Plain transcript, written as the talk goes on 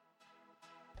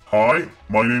Hi,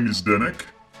 my name is Denek.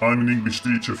 I'm an English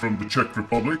teacher from the Czech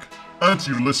Republic, and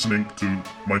you're listening to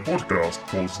my podcast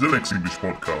called Denek's English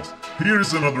Podcast. Here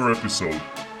is another episode.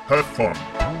 Have fun.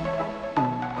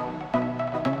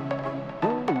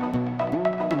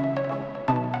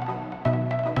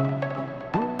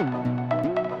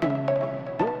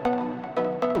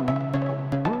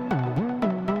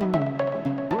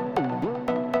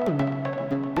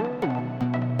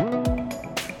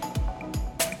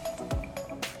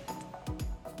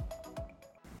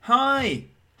 Hi,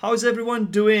 how's everyone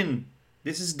doing?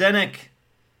 This is Denek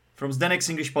from Denek's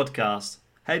English Podcast.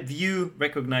 Have you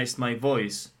recognized my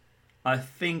voice? I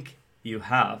think you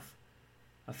have.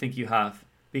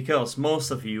 Because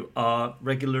most of you are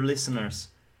regular listeners.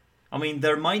 I mean,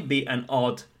 there might be an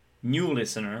odd new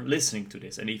listener listening to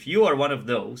this, and if you are one of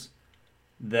those,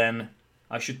 then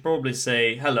I should probably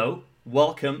say hello,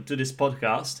 welcome to this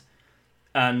podcast,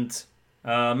 and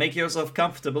make yourself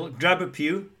comfortable, grab a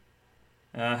pew,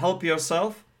 help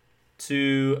yourself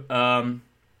to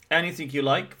anything you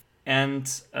like,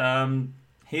 and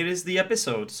here is the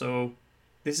episode. So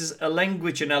this is a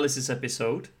language analysis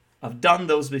episode. I've done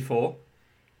those before,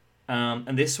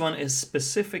 and this one is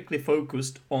specifically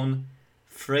focused on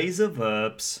phrasal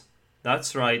verbs.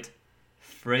 That's right,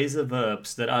 phrasal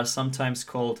verbs that are sometimes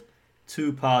called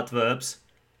two-part verbs,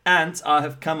 and I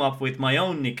have come up with my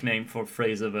own nickname for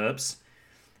phrasal verbs,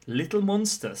 little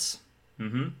monsters.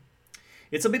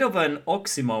 It's a bit of an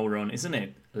oxymoron, isn't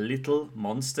it? Little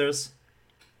monsters.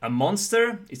 A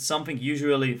monster is something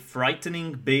usually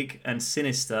frightening, big and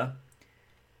sinister.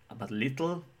 But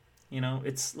little,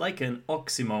 it's like an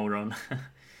oxymoron.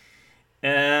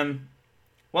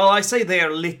 Well, I say they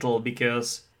are little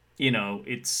because,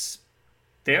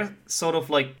 they're sort of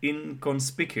like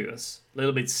inconspicuous, a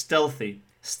little bit stealthy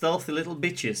little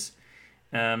bitches.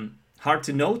 Hard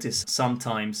to notice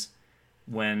sometimes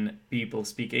when people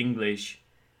speak English,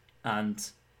 and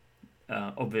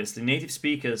obviously native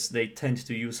speakers, they tend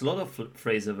to use a lot of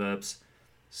phrasal verbs,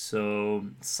 so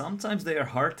sometimes they are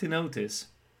hard to notice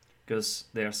because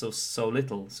they are so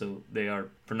little, so they are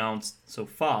pronounced so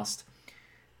fast.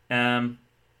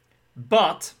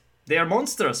 But they are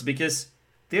monsters because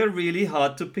they are really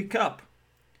hard to pick up.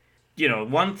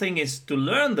 One thing is to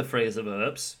learn the phrasal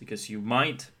verbs, because you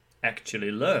might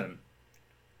actually learn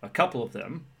a couple of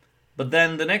them. But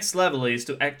then the next level is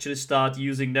to actually start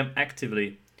using them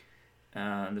actively.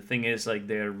 The thing is,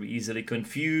 they're easily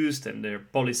confused and they're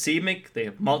polysemic. They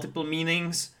have multiple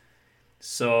meanings.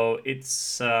 So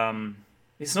it's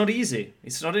not easy.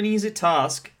 It's not an easy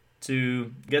task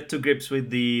to get to grips with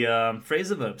the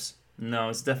phrasal verbs. No,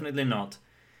 it's definitely not.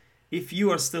 If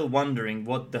you are still wondering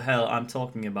what the hell I'm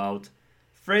talking about,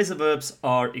 phrasal verbs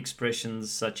are expressions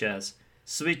such as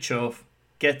switch off,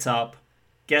 get up,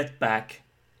 get back.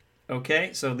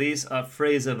 Okay, so these are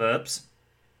phrasal verbs,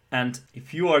 and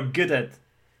if you are good at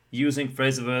using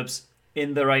phrasal verbs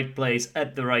in the right place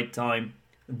at the right time,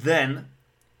 then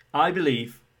I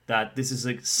believe that this is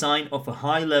a sign of a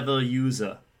high-level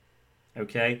user.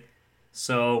 Okay,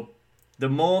 so the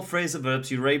more phrasal verbs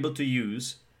you're able to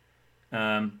use,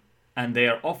 and they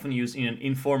are often used in an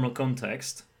informal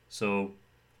context, so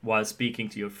while speaking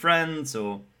to your friends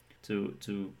or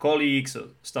to colleagues or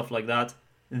stuff like that,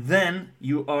 then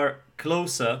you are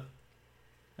closer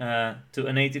to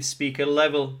a native speaker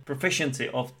level proficiency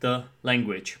of the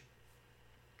language.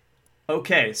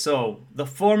 Okay, so the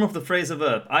form of the phrasal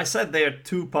verb. I said they are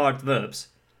two-part verbs.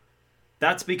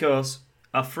 That's because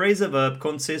a phrasal verb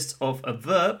consists of a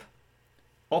verb,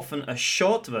 often a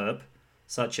short verb,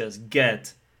 such as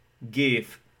get,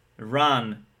 give,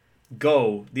 run,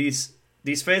 go. These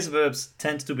phrasal verbs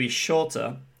tend to be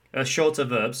shorter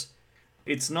verbs.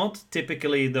 It's not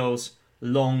typically those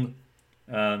long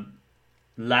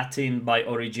Latin by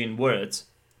origin words.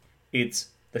 It's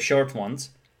the short ones.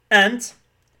 And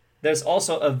there's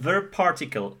also a verb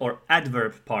particle, or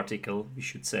adverb particle, we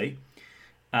should say.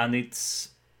 And it's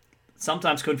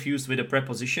sometimes confused with a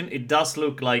preposition. It does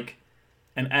look like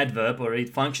an adverb, or it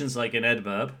functions like an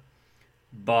adverb.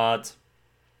 But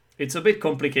it's a bit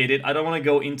complicated. I don't want to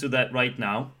go into that right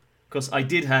now, because I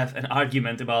did have an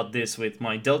argument about this with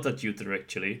my Delta tutor,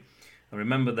 actually. I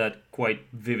remember that quite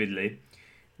vividly.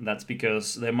 That's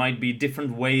because there might be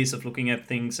different ways of looking at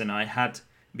things, and I had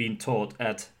been taught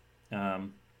at a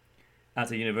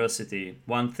university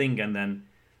one thing, and then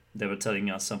they were telling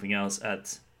us something else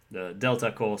at the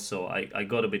Delta course, so I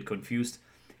got a bit confused.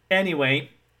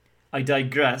 Anyway, I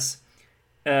digress.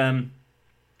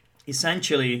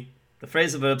 Essentially, the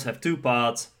phrasal verbs have two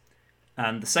parts,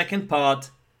 and the second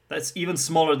part, that's even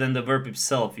smaller than the verb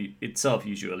itself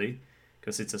usually,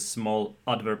 because it's a small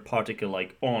adverb particle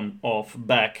like on, off,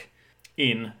 back,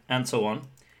 in, and so on.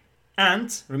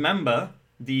 And remember,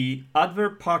 the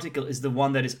adverb particle is the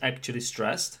one that is actually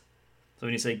stressed. So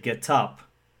when you say get up,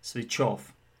 switch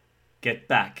off, get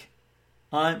back,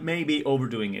 I may be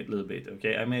overdoing it a little bit,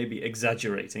 okay? I may be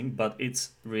exaggerating, but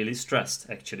it's really stressed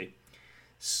actually.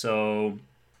 So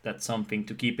that's something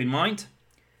to keep in mind.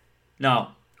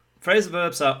 Now, phrasal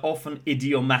verbs are often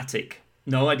idiomatic.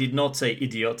 No, I did not say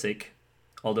idiotic,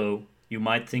 although you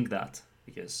might think that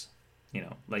because,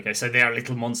 like I said, they are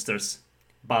little monsters,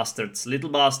 bastards, little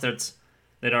bastards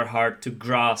that are hard to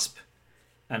grasp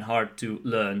and hard to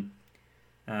learn.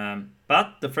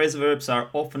 But the phrasal verbs are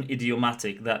often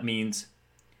idiomatic. That means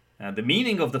the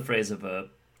meaning of the phrasal verb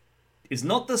is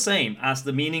not the same as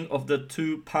the meaning of the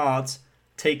two parts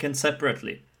taken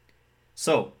separately.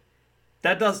 So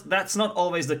that's not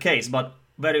always the case, but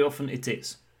very often it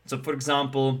is. So for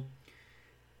example,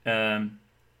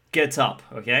 get up,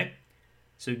 okay?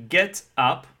 So get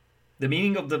up, the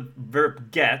meaning of the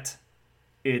verb get,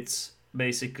 it's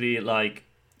basically like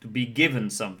to be given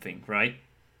something, right?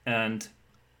 And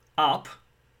up,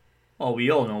 well,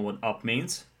 we all know what up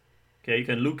means. Okay, you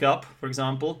can look up, for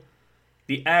example,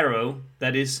 the arrow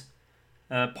that is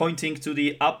pointing to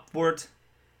the upward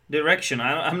direction.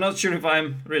 I'm not sure if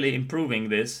I'm really improving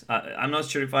this. I'm not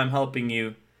sure if I'm helping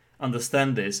you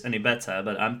understand this any better,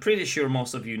 but I'm pretty sure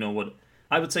most of you know what,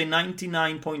 I would say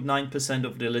 99.9%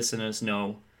 of the listeners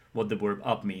know what the verb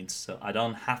up means. So I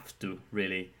don't have to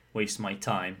really waste my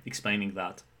time explaining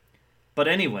that. But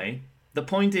anyway, the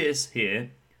point is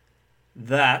here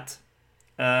that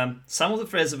some of the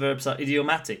phrasal verbs are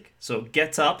idiomatic. So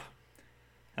get up,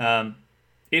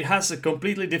 it has a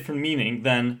completely different meaning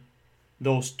than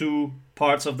those two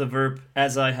parts of the verb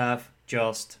as I have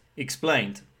just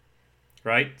explained,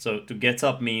 right? So to get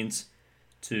up means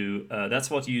to, that's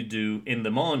what you do in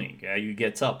the morning. Yeah? You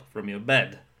get up from your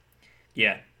bed.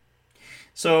 Yeah.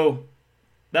 So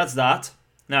that's that.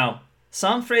 Now,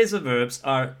 some phrasal verbs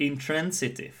are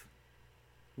intransitive.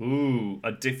 Ooh,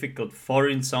 a difficult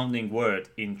foreign sounding word,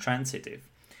 intransitive.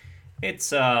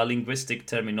 It's a linguistic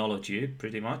terminology,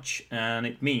 pretty much, and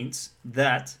it means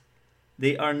that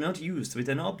they are not used with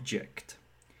an object.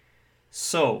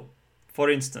 So, for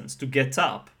instance, to get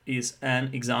up is an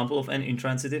example of an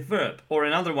intransitive verb, or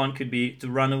another one could be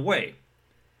to run away.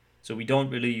 So we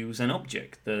don't really use an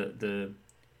object. The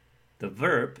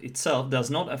verb itself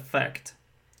does not affect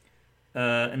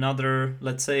another,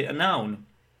 let's say, a noun.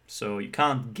 So you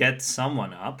can't get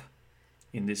someone up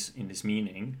in this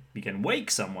meaning. We can wake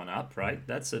someone up, right?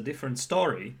 That's a different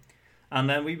story. And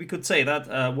then we could say that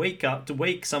to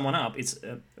wake someone up,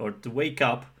 or to wake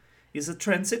up is a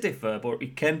transitive verb, or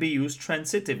it can be used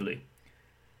transitively.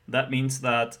 That means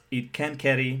that it can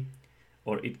carry,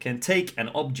 or it can take an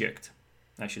object,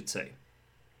 I should say.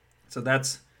 So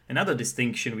that's another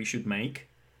distinction we should make.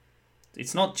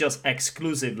 It's not just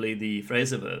exclusively the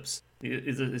phrasal verbs.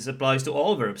 It applies to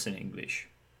all verbs in English.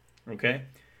 Okay?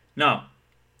 Now,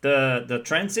 the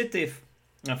transitive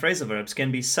phrasal verbs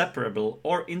can be separable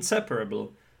or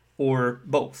inseparable, or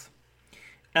both.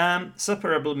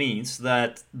 Separable means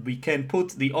that we can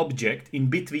put the object in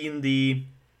between the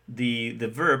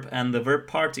verb and the verb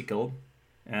particle.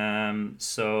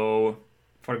 So,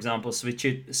 for example, switch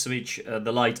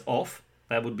the light off.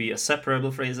 That would be a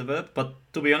separable phrasal verb. But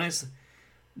to be honest,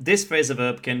 this phrasal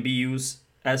verb can be used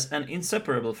as an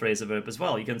inseparable phrasal verb as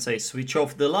well. You can say switch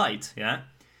off the light. Yeah.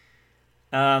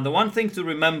 The one thing to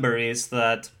remember is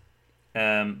that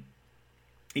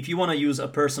if you want to use a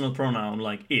personal pronoun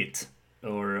like it,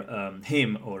 or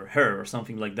him, or her, or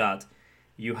something like that,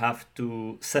 you have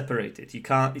to separate it. It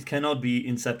cannot be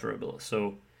inseparable.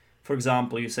 So, for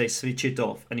example, you say switch it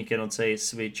off, and you cannot say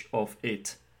switch off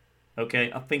it.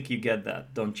 Okay, I think you get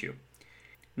that, don't you?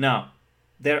 Now,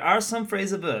 there are some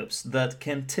phrasal verbs that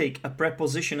can take a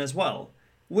preposition as well,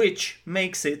 which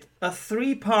makes it a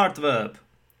 3-part verb.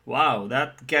 Wow,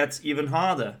 that gets even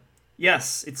harder.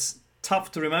 Yes, it's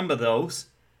tough to remember those.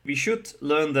 We should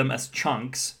learn them as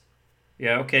chunks.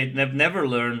 Yeah, okay, never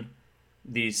learn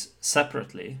these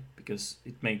separately, because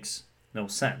it makes no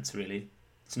sense, really.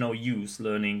 It's no use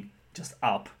learning just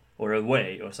up or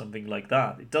away or something like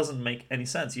that. It doesn't make any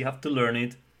sense. You have to learn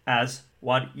it as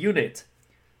one unit.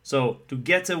 So, to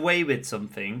get away with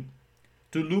something,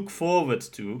 to look forward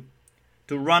to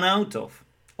run out of.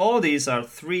 All these are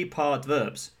 3-part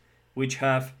verbs, which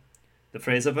have the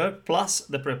phrasal verb plus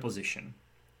the preposition.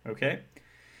 Okay?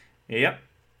 Yeah.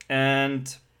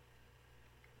 And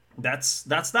that's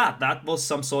that. That was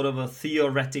some sort of a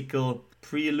theoretical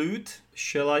prelude,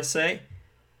 shall I say?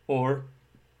 Or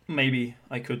maybe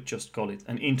I could just call it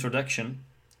an introduction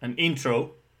an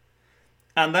intro.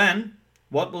 And then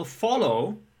what will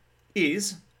follow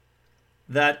is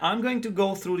that I'm going to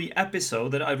go through the episode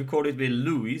that I recorded with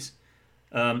Louse.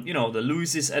 The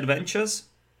Louse's Adventures.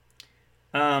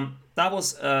 That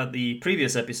was the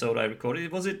previous episode I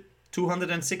recorded. Was it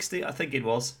 260? I think it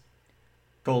was.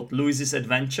 Called Louse's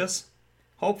Adventures.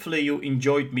 Hopefully you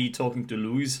enjoyed me talking to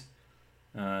Louse,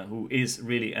 who is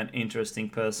really an interesting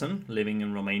person living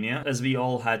in Romania, as we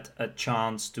all had a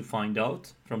chance to find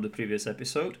out from the previous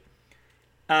episode.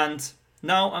 And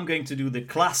now I'm going to do the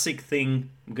classic thing.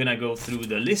 I'm going to go through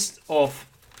the list of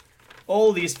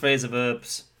all these phrasal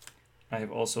verbs. I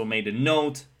have also made a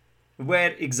note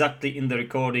where exactly in the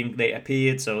recording they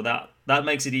appeared, so that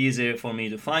makes it easier for me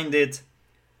to find it.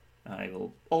 I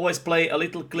will always play a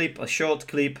little clip, a short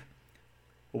clip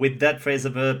with that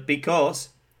phrasal verb, because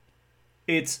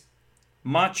it's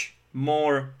much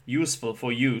more useful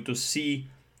for you to see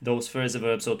those phrasal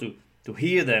verbs, or to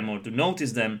hear them or to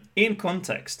notice them in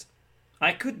context.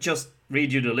 I could just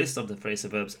read you the list of the phrasal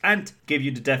verbs and give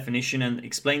you the definition and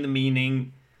explain the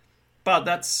meaning, but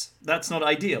that's not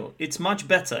ideal. It's much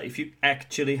better if you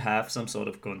actually have some sort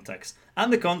of context.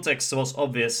 And the context was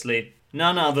obviously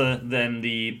none other than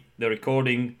the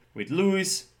recording with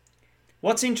Louse.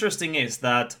 What's interesting is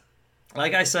that,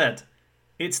 like I said,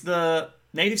 it's the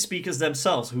native speakers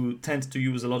themselves who tend to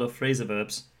use a lot of phrasal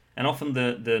verbs, and often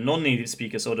the non-native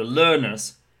speakers or the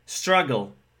learners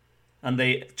struggle and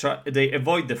they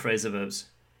avoid the phrasal verbs.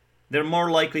 They're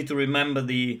more likely to remember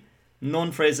the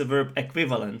non-phrasal verb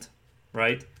equivalent,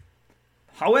 right?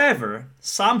 However,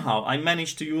 somehow I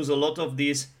managed to use a lot of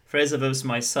these phrasal verbs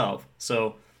myself.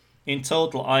 So in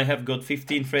total I have got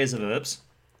 15 phrasal verbs.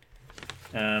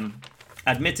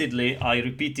 Admittedly, I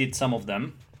repeated some of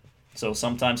them. So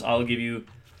sometimes I'll give you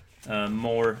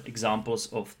more examples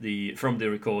from the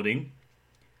recording.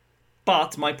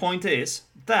 But my point is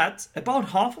that about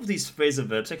half of these phrasal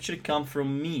verbs actually come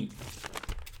from me.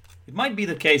 It might be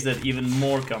the case that even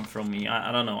more come from me.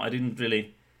 I don't know. I didn't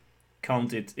really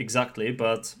count it exactly,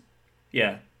 but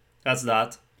yeah, that's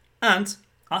that. And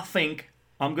I think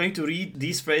I'm going to read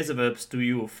these phrasal verbs to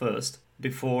you first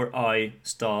before I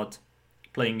start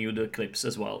playing you the clips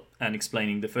as well and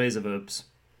explaining the phrasal verbs.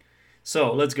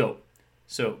 So let's go.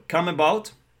 So come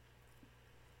about,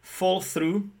 fall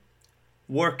through,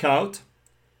 work out,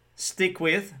 stick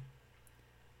with,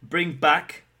 bring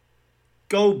back,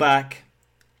 go back,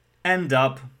 end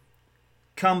up,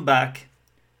 come back,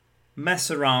 mess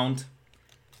around,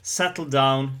 settle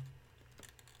down,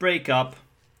 break up,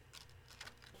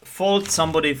 fault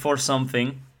somebody for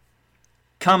something,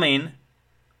 come in,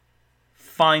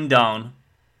 find down,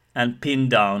 and pin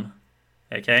down.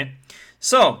 Okay?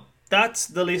 So that's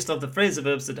the list of the phrasal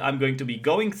verbs that I'm going to be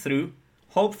going through.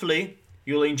 Hopefully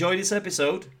you'll enjoy this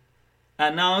episode.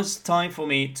 And now it's time for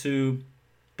me to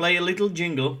play a little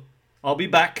jingle. I'll be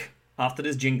back after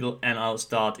this jingle and I'll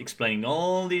start explaining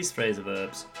all these phrasal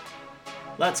verbs.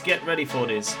 Let's get ready for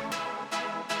this.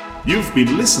 You've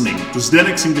been listening to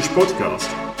Zdenek's English Podcast,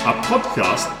 a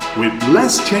podcast with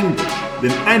less changes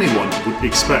than anyone would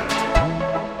expect.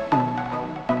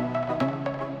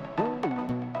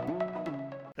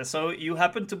 So you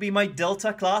happen to be my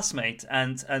Delta classmate,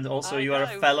 and also you are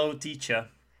a fellow teacher.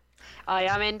 I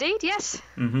am indeed, yes.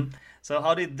 So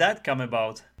how did that come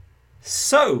about?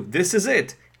 So this is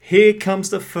it. Here comes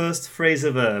the first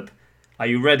phrasal verb. Are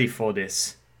you ready for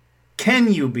this?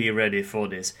 Can you be ready for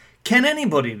this? Can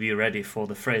anybody be ready for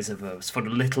the phrasal verbs, for the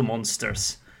little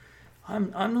monsters?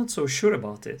 I'm not so sure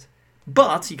about it.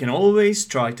 But you can always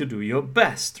try to do your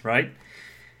best, right?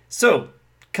 So,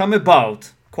 come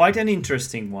about. Quite an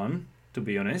interesting one, to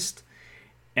be honest.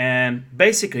 And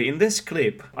basically, in this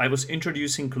clip, I was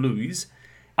introducing Louse.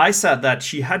 I said that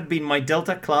she had been my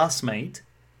Delta classmate.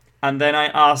 And then I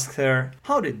asked her,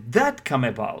 how did that come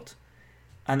about?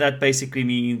 And that basically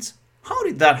means, how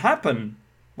did that happen?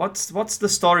 What's the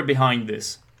story behind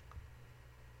this?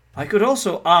 I could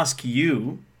also ask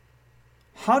you,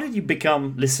 how did you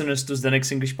become listeners to the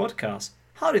Next English Podcast?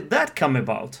 How did that come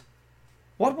about?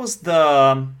 What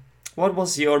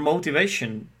was your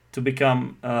motivation to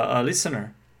become a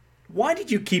listener? Why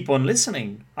did you keep on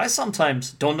listening? I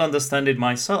sometimes don't understand it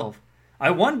myself.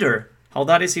 I wonder how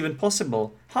that is even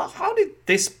possible. How did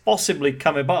this possibly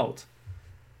come about?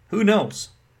 Who knows?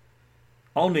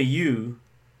 Only you,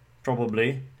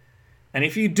 probably. And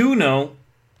if you do know,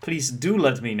 please do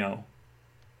let me know.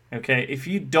 Okay, if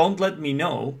you don't let me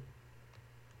know,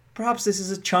 perhaps this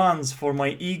is a chance for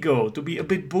my ego to be a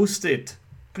bit boosted.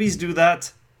 Please do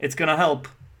that. It's gonna help.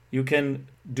 You can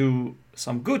do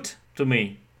some good to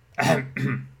me.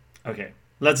 Okay,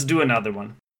 let's do another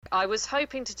one. I was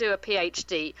hoping to do a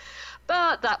PhD,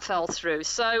 but that fell through.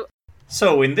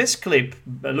 So in this clip,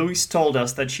 Louise told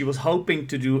us that she was hoping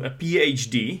to do a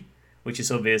PhD, which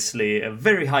is obviously a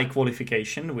very high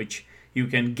qualification, which you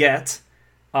can get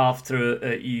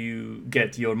after you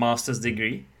get your master's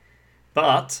degree.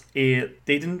 But it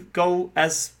didn't go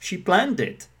as she planned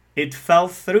it. It fell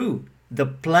through. The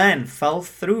plan fell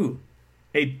through.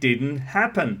 It didn't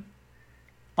happen.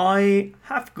 I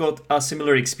have got a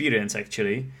similar experience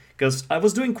actually, because I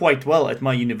was doing quite well at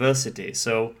my university,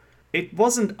 so it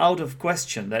wasn't out of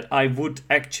question that I would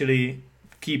actually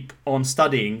keep on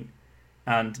studying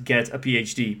and get a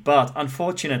PhD, but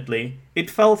unfortunately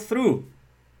it fell through.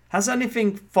 Has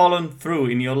anything fallen through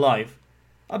in your life?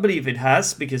 I believe it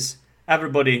has, because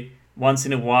everybody once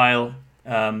in a while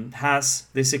has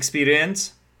this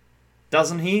experience,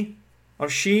 doesn't he or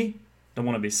she? Don't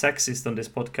want to be sexist on this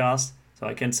podcast, so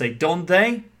I can say don't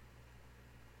they?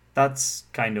 That's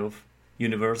kind of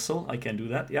universal. I can do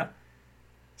that, yeah.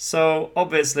 So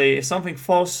obviously if something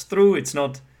falls through, it's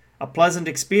not a pleasant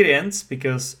experience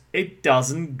because it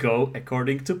doesn't go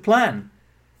according to plan,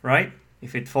 right?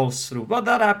 If it falls through. But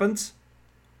that happens.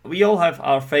 We all have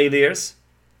our failures.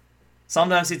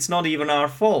 Sometimes it's not even our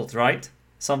fault, right?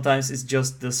 Sometimes it's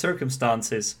just the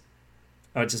circumstances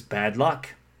or just bad luck.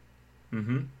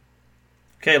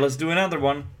 Okay, let's do another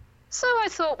one. So I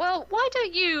thought, well, why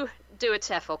don't you do a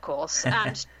TEFL course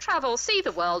and travel, see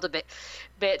the world a bit,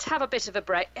 have a bit of a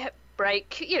break,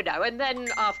 and then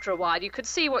after a while you could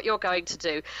see what you're going to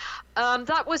do.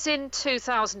 That was in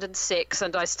 2006,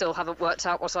 and I still haven't worked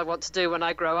out what I want to do when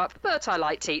I grow up, but I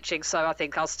like teaching, so I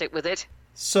think I'll stick with it.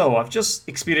 So I've just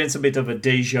experienced a bit of a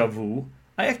deja vu.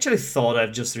 I actually thought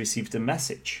I've just received a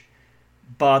message,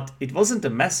 but it wasn't a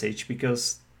message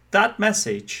because that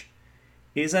message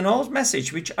is an old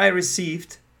message which I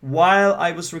received while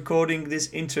I was recording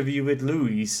this interview with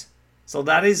Louise. So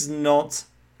that is not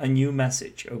a new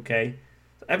message, okay?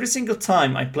 Every single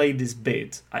time I play this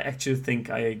bit, I actually think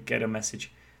I get a message.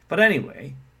 But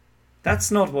anyway,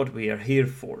 that's not what we are here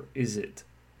for, is it?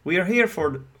 We are here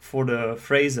for the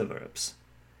phrasal verbs.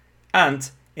 And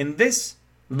in this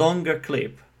longer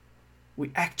clip,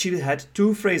 we actually had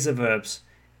two phrasal verbs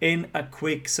in a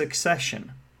quick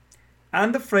succession.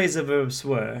 And the phrasal verbs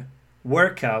were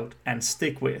work out and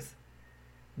stick with.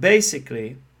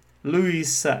 Basically,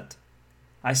 Louise said,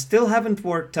 I still haven't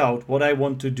worked out what I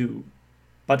want to do,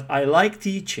 but I like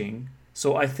teaching,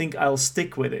 so I think I'll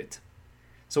stick with it.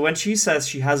 So when she says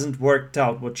she hasn't worked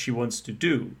out what she wants to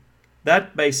do,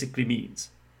 that basically means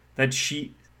that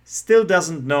she still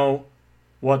doesn't know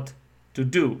what to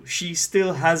do. She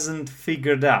still hasn't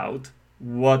figured out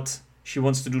what she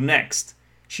wants to do next.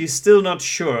 She's still not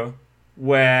sure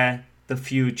where the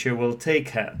future will take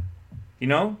her.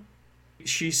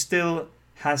 She still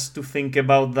has to think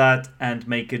about that and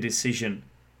make a decision.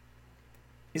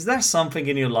 Is there something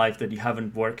in your life that you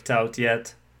haven't worked out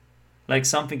yet? Like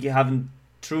something you haven't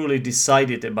truly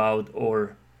decided about,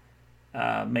 or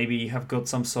maybe you have got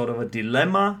some sort of a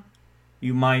dilemma?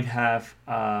 You might have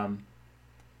a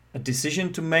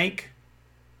decision to make,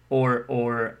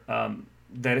 or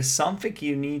there is something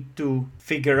you need to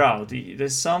figure out.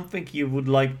 There's something you would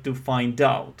like to find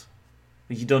out,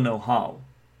 but you don't know how.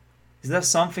 Is there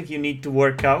something you need to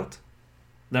work out?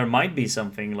 There might be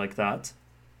something like that.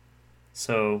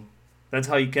 So that's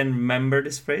how you can remember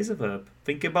this phrasal verb.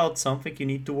 Think about something you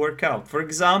need to work out. For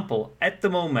example, at the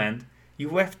moment, you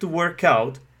have to work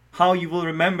out how you will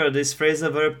remember this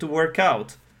phrasal verb to work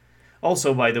out.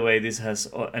 Also, by the way, this has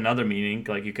another meaning,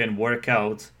 like you can work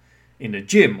out in the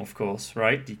gym, of course,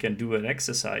 right? You can do an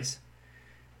exercise.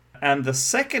 And the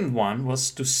second one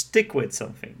was to stick with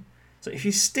something. So if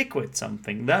you stick with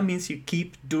something, that means you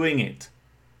keep doing it,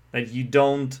 that you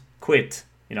don't quit,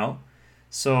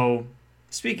 So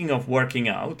speaking of working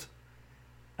out,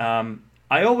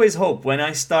 I always hope when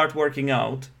I start working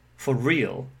out for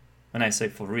real, when I say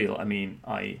for real, I mean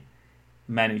I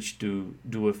manage to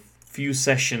do a few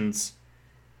sessions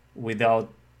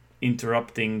without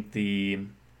interrupting the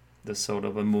sort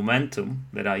of a momentum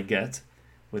that I get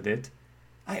with it.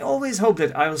 I always hope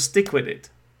that I will stick with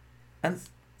it. And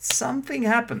something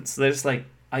happens. There's like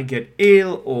I get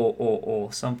ill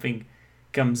or something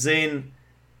comes in.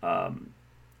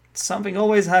 Something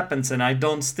always happens and I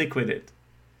don't stick with it.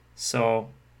 So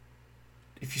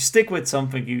if you stick with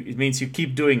something, it means you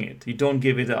keep doing it. You don't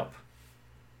give it up.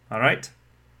 All right?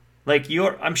 Like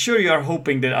I'm sure you are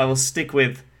hoping that I will stick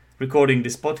with recording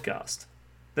this podcast.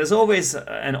 There's always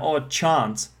an odd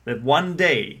chance that one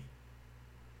day,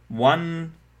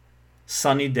 one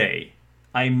sunny day,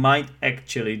 I might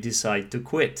actually decide to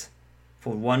quit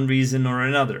for one reason or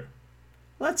another.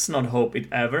 let's not hope it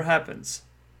ever happens.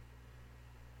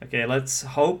 Okay, let's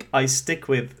hope I stick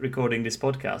with recording this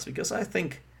podcast, because I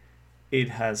think it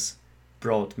has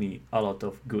brought me a lot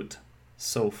of good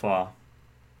so far.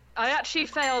 I actually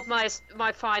failed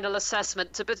my final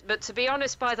assessment, but to be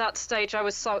honest, by that stage I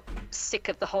was so sick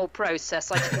of the whole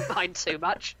process, I didn't mind too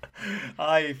much.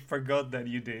 I forgot that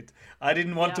you did. I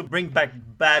didn't want to bring back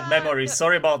bad memories.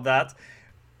 Sorry about that.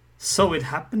 So it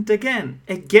happened again.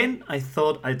 Again, I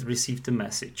thought I'd received a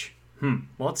message.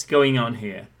 What's going on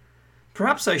here?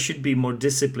 Perhaps I should be more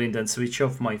disciplined and switch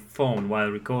off my phone while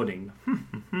recording.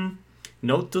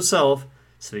 Note to self,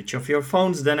 switch off your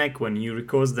phones, Zdenek, when you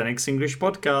record Zdenek's English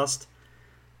podcast.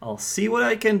 I'll see what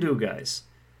I can do, guys.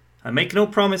 I make no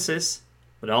promises,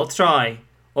 but I'll try.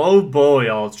 Oh boy,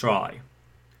 I'll try.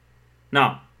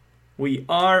 Now, we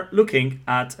are looking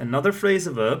at another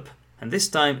phrasal verb, and this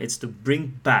time it's to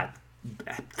bring back.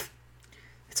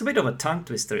 It's a bit of a tongue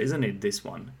twister, isn't it, this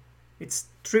one? It's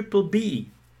triple B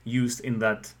used in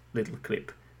that little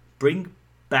clip. Bring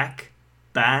back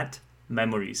bad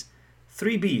memories.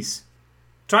 3 B's.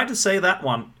 Try to say that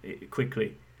one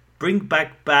quickly. Bring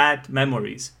back bad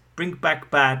memories. Bring back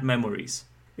bad memories.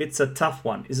 It's a tough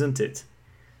one, isn't it?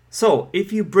 So,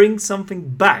 if you bring something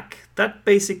back, that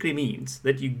basically means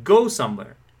that you go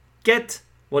somewhere, get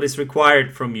what is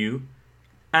required from you,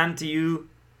 and you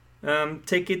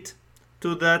take it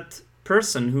to that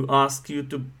person who asked you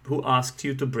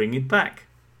to bring it back.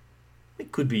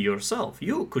 It could be yourself.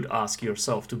 You could ask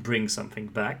yourself to bring something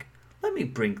back. Let me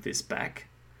bring this back.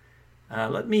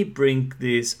 Let me bring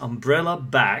this umbrella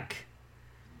back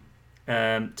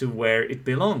to where it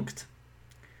belonged.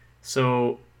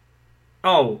 So,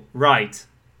 oh, right.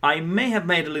 I may have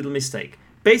made a little mistake.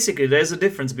 Basically, there's a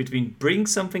difference between bring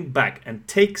something back and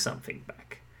take something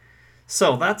back.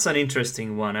 So that's an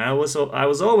interesting one. I was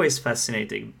always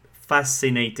fascinated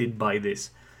by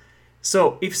this.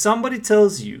 So if somebody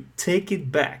tells you take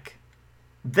it back,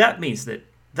 that means that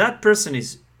that person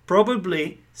is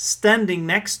probably standing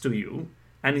next to you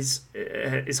and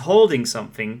is holding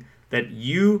something that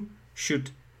you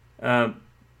should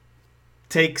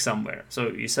take somewhere.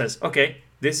 So he says, okay,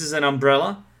 this is an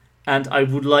umbrella and I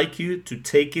would like you to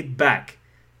take it back.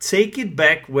 Take it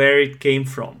back where it came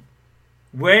from.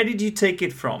 Where did you take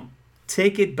it from?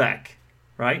 Take it back,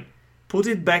 right? Put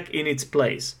it back in its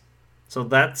place. So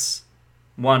that's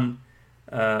one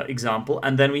example.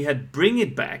 And then we had bring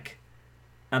it back.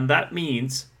 And that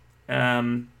means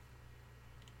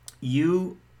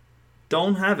you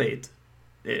don't have it.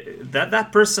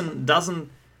 That person doesn't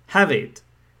have it.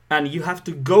 And you have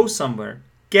to go somewhere,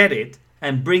 get it,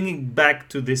 and bring it back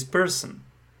to this person.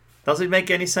 Does it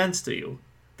make any sense to you?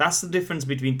 That's the difference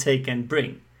between take and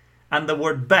bring. And the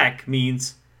word back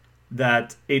means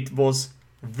that it was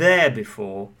there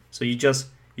before, so you're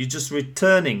just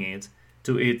returning it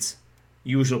to its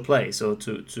usual place, or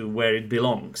to where it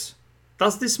belongs.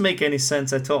 Does this make any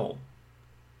sense at all?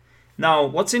 Now,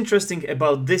 what's interesting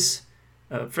about this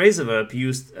phrasal verb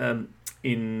used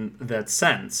in that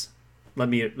sense? Let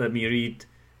me read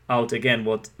out again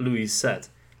what Louis said.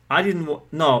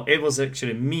 No, it was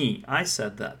actually me. I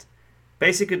said that.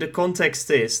 Basically, the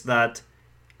context is that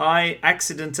I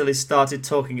accidentally started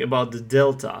talking about the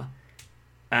delta,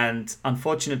 and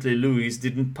unfortunately, Louis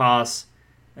didn't pass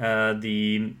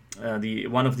the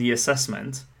one of the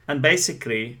assessment. And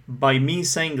basically, by me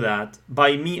saying that,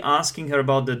 by me asking her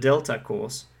about the delta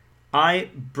course, I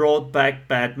brought back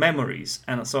bad memories,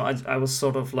 and so I was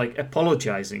sort of like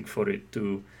apologizing for it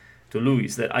to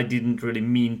Louis, that I didn't really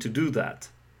mean to do that.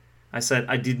 I said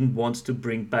I didn't want to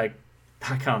bring back.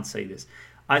 I can't say this.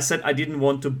 I said I didn't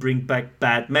want to bring back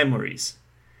bad memories.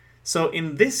 So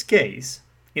in this case,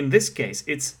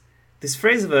 it's this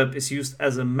phrasal verb is used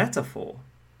as a metaphor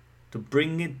to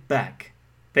bring it back.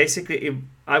 Basically,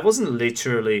 I wasn't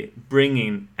literally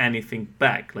bringing anything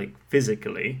back, like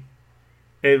physically.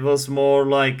 It was more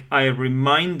like I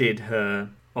reminded her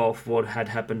of what had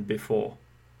happened before.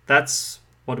 That's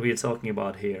what we are talking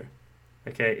about here.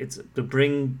 Okay, it's to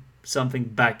bring something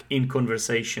back in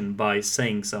conversation by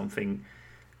saying something.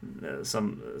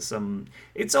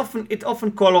 It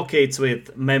often collocates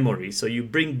with memory. So you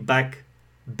bring back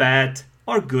bad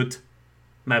or good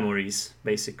memories,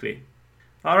 basically.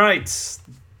 All right,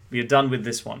 we're done with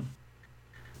this one.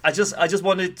 I just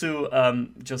wanted to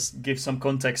just give some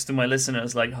context to my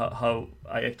listeners, like how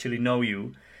I actually know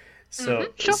you. So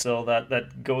sure. So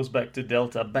that goes back to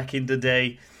Delta, back in the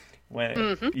day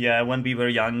when when we were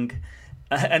young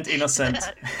and innocent.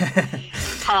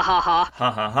 Ha ha ha.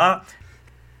 Ha ha ha.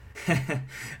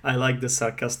 I like the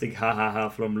sarcastic ha ha ha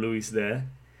from Louis there.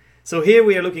 So here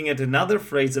we are looking at another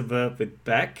phrasal verb with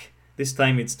back. This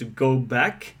time it's to go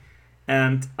back.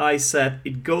 And I said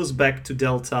it goes back to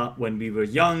Delta when we were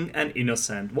young and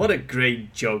innocent. What a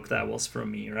great joke that was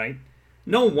from me, right?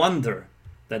 No wonder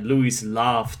that Louis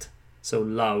laughed so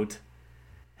loud.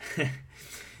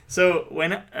 So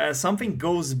when something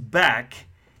goes back,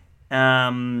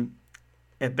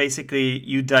 basically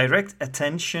you direct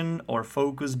attention or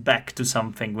focus back to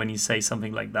something when you say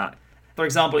something like that. For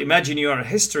example, imagine you are a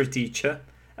history teacher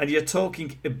and you're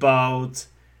talking about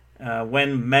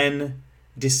when men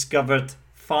discovered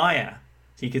fire.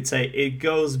 So you could say it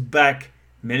goes back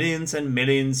millions and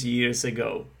millions years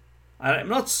ago. I'm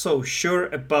not so sure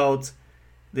about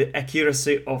the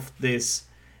accuracy of this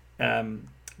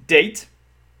date.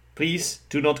 Please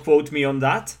do not quote me on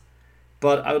that.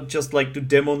 But I would just like to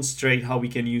demonstrate how we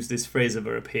can use this phrasal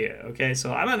verb here. Okay,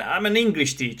 so I'm an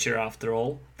English teacher after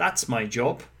all. That's my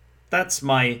job. That's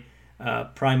my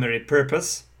primary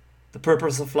purpose. The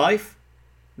purpose of life.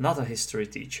 Not a history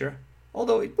teacher.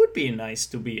 Although it would be nice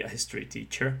to be a history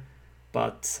teacher.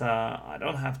 But I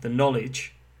don't have the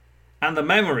knowledge and the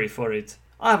memory for it.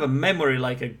 I have a memory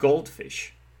like a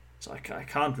goldfish. So I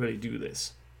can't really do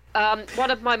this. One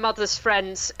of my mother's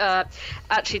friends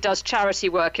actually does charity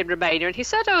work in Romania, and he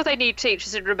said, oh, they need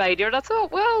teachers in Romania. And I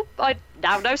thought, well, I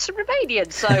now know some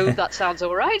Romanian, so that sounds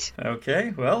all right.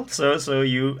 Okay, well, so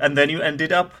you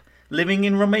ended up living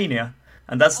in Romania.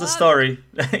 And that's the story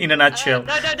in a nutshell.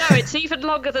 No, it's even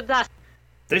longer than that.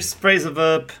 This phrasal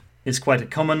verb is quite a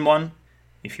common one.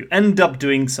 If you end up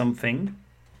doing something,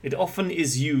 it often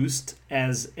is used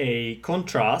as a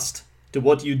contrast to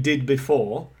what you did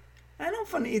before. And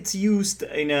often it's used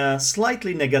in a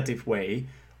slightly negative way,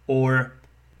 or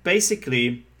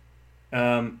basically,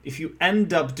 if you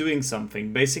end up doing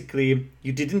something, basically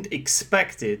you didn't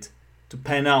expect it to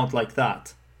pan out like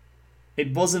that.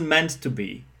 It wasn't meant to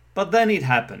be, but then it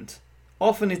happened.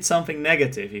 Often it's something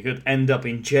negative. You could end up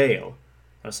in jail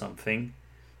or something.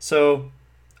 So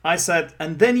I said,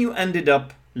 and then you ended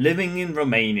up living in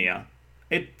Romania.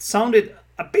 It sounded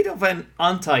a bit of an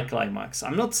anticlimax.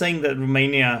 I'm not saying that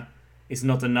Romania is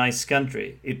not a nice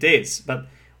country. It is. But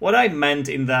what I meant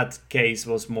in that case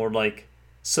was more like,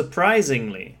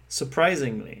 surprisingly,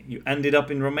 you ended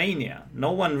up in Romania.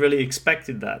 No one really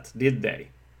expected that, did they?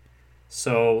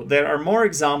 So there are more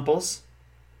examples.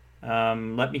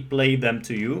 Let me play them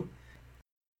to you.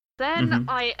 Then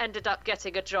I ended up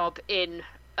getting a job in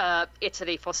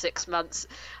Italy for 6 months.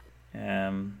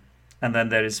 And then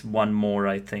there is one more,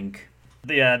 I think.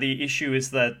 Yeah, the issue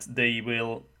is that they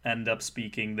will end up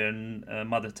speaking their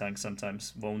mother tongue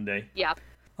sometimes, won't they? Yeah.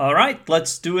 All right,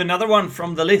 let's do another one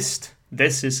from the list.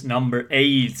 This is number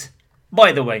 8.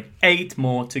 By the way, 8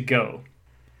 more to go.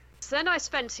 Then I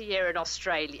spent a year in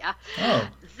Australia. Oh.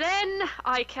 Then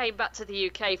I came back to the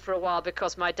UK for a while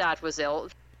because my dad was ill.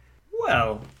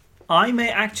 Well, I may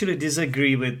actually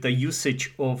disagree with the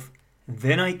usage of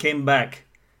then I came back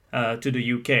to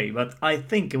the UK, but I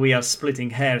think we are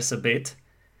splitting hairs a bit.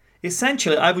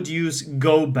 Essentially, I would use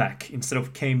go back instead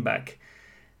of came back.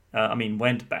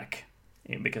 Went back,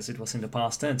 because it was in the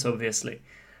past tense, obviously.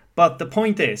 But the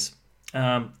point is,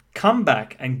 come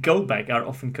back and go back are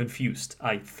often confused,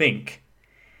 I think.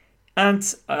 And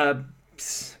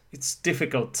it's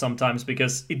difficult sometimes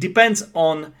because it depends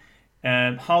on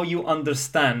how you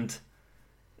understand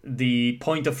the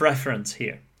point of reference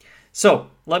here. So,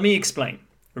 let me explain.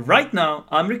 Right now,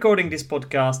 I'm recording this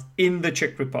podcast in the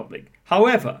Czech Republic.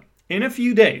 However, in a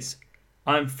few days,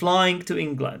 I'm flying to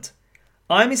England.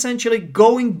 I'm essentially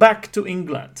going back to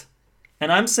England.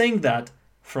 And I'm saying that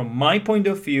from my point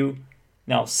of view,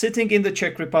 now sitting in the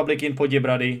Czech Republic in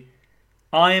Poděbrady,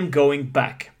 I am going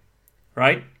back,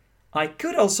 right? I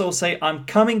could also say I'm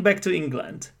coming back to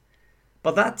England.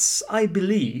 But that's, I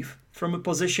believe, from a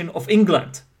position of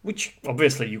England, which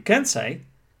obviously you can say.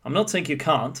 I'm not saying you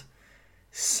can't.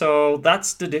 So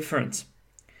that's the difference.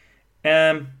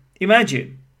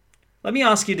 Imagine, let me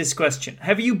ask you this question.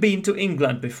 Have you been to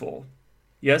England before?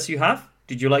 Yes, you have?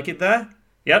 Did you like it there?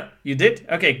 Yeah, you did?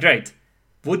 Okay, great.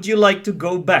 Would you like to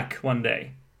go back one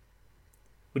day?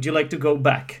 Would you like to go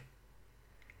back?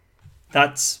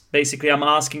 That's basically I'm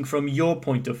asking from your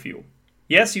point of view.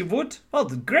 Yes, you would? Oh,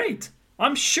 great.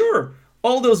 I'm sure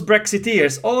all those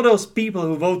Brexiteers, all those people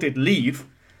who voted leave,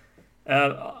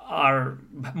 are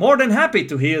more than happy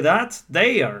to hear that.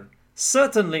 They are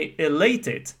certainly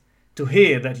elated to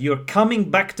hear that you're coming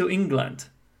back to England,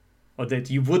 or that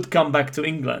you would come back to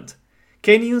England.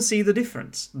 Can you see the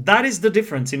difference? That is the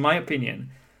difference, in my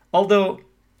opinion. Although,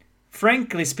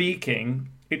 frankly speaking,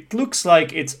 it looks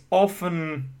like it's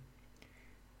often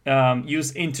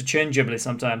used interchangeably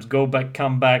sometimes. Go back,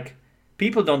 come back.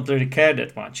 people don't really care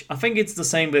that much. I think it's the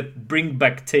same with bring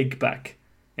back, take back.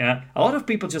 Yeah, a lot of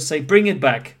people just say bring it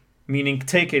back, meaning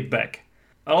take it back.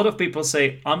 A lot of people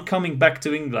say I'm coming back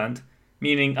to England,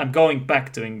 meaning I'm going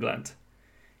back to England.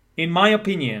 In my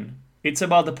opinion, it's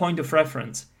about the point of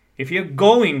reference. If you're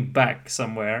going back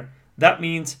somewhere, that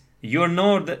means you're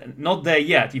not there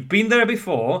yet. You've been there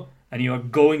before and you're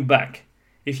going back.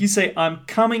 If you say I'm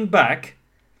coming back,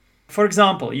 for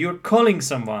example, you're calling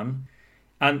someone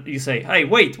and you say, hey,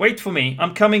 wait for me,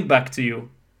 I'm coming back to you.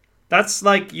 That's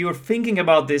like you're thinking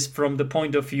about this from the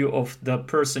point of view of the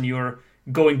person you're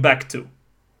going back to.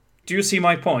 Do you see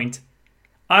my point?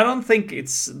 I don't think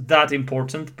it's that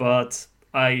important, but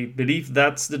I believe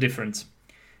that's the difference.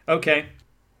 Okay.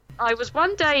 I was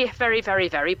one day very, very,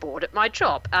 very bored at my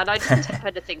job, and I didn't have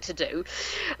anything to do.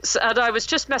 And I was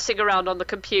just messing around on the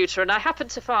computer, and I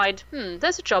happened to find,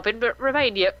 there's a job in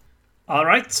Romania. All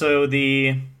right, so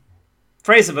the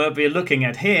phrasal verb we're looking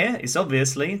at here is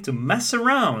obviously to mess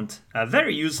around. A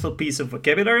very useful piece of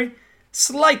vocabulary,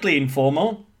 slightly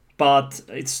informal, but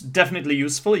it's definitely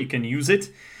useful. You can use it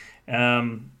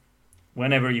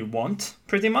whenever you want,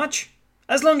 pretty much.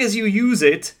 As long as you use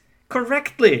it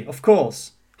correctly, of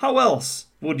course. How else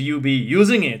would you be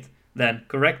using it then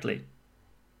correctly?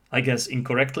 I guess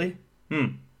incorrectly?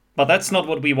 But that's not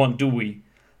what we want, do we?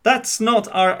 That's not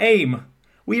our aim.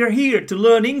 We are here to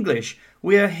learn English.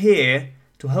 We are here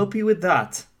to help you with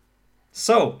that.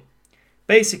 So,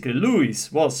 basically,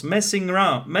 Louise was messing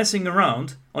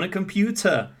around on a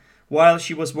computer while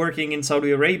she was working in Saudi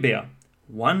Arabia.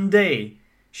 One day,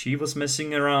 she was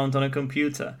messing around on a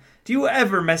computer. Do you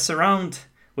ever mess around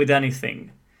with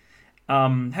anything?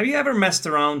 Have you ever messed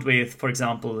around with, for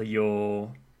example,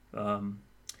 your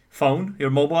phone, your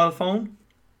mobile phone?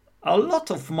 A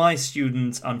lot of my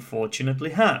students, unfortunately,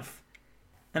 have.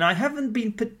 And I haven't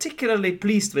been particularly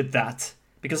pleased with that.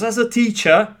 Because as a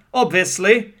teacher,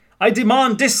 obviously, I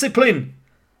demand discipline.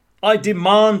 I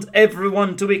demand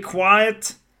everyone to be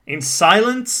quiet, in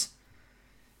silence,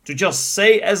 to just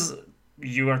say as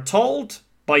you are told,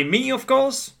 by me, of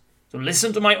course, to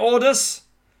listen to my orders,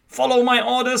 follow my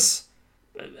orders,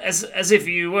 as if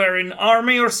you were in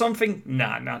army or something.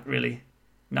 Nah, not really.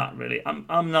 Not really.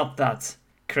 I'm not that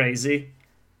crazy.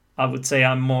 I would say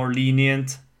I'm more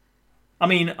lenient. I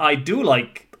mean, I do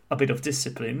like a bit of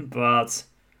discipline, but,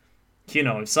 you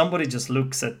know, if somebody just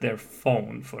looks at their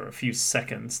phone for a few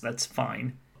seconds, that's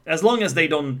fine. As long as they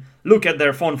don't look at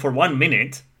their phone for 1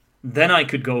 minute, then I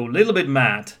could go a little bit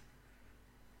mad.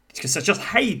 Because I just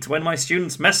hate when my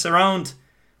students mess around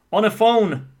on a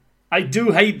phone. I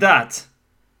do hate that.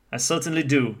 I certainly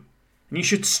do. And you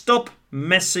should stop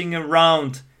messing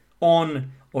around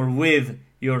on or with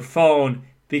your phone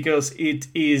because it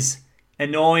is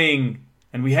annoying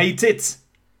and we hate it.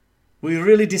 We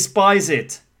really despise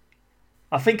it.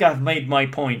 I think I've made my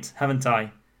point, haven't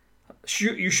I?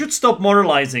 You should stop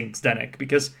moralizing, Zdenek,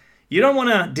 because you don't want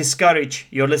to discourage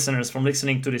your listeners from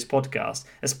listening to this podcast,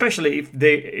 especially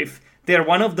if they're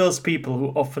one of those people who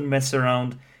often mess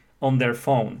around on their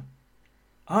phone.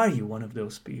 Are you one of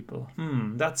those people?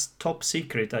 That's top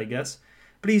secret, I guess.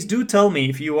 Please do tell me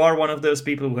if you are one of those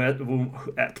people who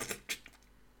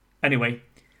Anyway,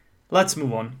 let's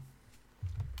move on.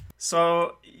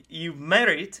 So, you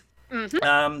married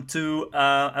to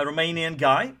a Romanian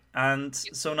guy, and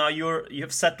so now you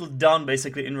have settled down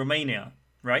basically in Romania,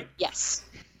 right? Yes.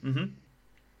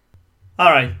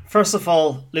 All right. First of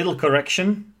all, little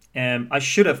correction. I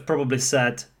should have probably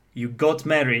said you got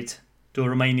married to a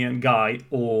Romanian guy,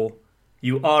 or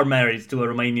you are married to a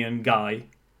Romanian guy,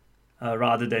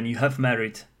 rather than you have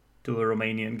married to a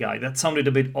Romanian guy. That sounded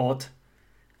a bit odd,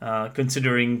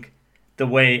 considering the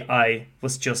way I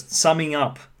was just summing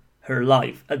up her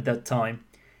life at that time.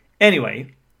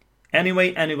 Anyway. The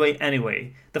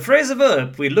phrasal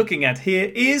verb we're looking at here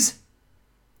is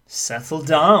settle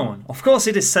down. Of course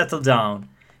it is settle down,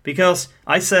 because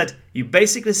I said you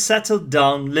basically settled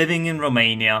down living in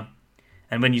Romania.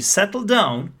 And when you settle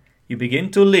down, you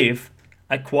begin to live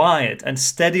a quiet and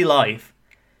steady life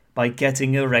by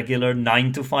getting a regular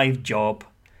 9-to-5 job,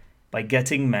 by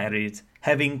getting married,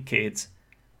 having kids.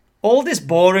 All this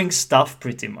boring stuff,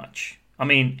 pretty much. I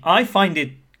mean, I find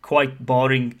it quite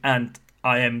boring and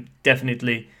I am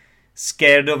definitely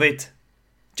scared of it.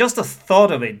 Just the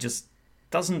thought of it just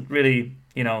doesn't really,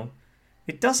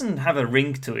 it doesn't have a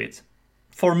ring to it.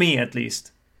 For me, at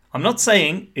least. I'm not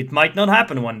saying it might not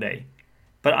happen one day,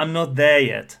 but I'm not there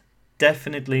yet.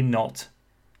 Definitely not.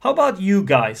 How about you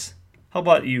guys? How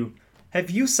about you? Have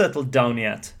you settled down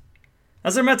yet?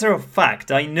 As a matter of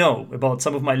fact, I know about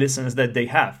some of my listeners that they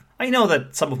have. I know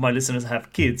that some of my listeners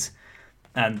have kids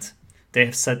and they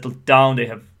have settled down, they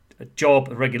have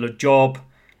a regular job,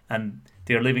 and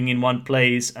they're living in one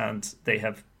place, and they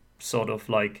have sort of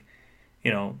like,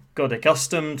 got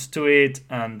accustomed to it,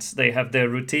 and they have their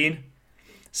routine.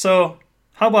 So,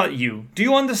 how about you? Do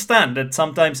you understand that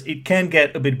sometimes it can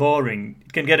get a bit boring?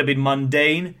 It can get a bit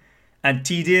mundane and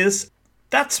tedious?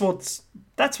 That's what's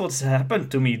happened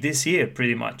to me this year,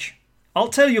 pretty much. I'll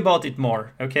tell you about it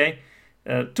more, okay?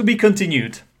 To be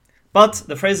continued. But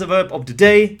the phrasal verb of the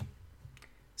day,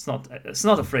 it's not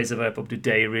a phrasal verb of the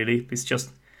day, really. It's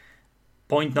just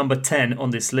point number 10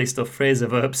 on this list of phrasal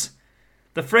verbs.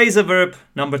 The phrasal verb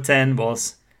number 10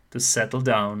 was to settle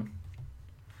down.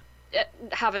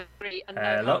 Have a really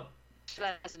Hello?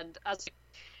 pleasant as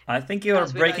I think you are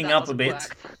As we know, breaking that up a doesn't bit.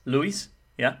 work. Louise?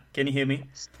 Yeah? Can you hear me?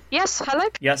 Yes, hello.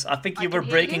 Yes, I think you I were can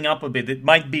hear breaking you. up a bit. It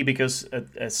might be because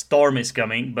a storm is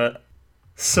coming, but...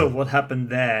 So what happened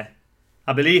there?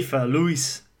 I believe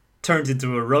Louise turned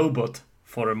into a robot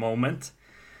for a moment.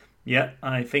 Yeah,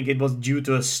 I think it was due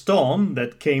to a storm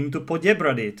that came to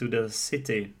Podjebrady, to the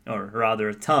city, or rather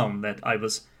a town that I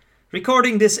was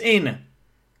recording this in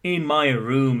my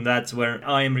room. That's where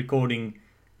I am recording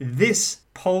this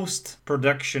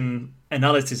post-production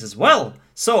analysis as well.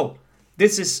 So,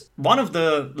 this is one of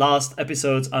the last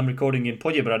episodes I'm recording in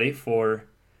Podjebrady for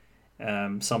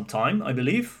some time, I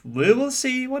believe. We will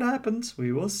see what happens.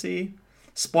 We will see.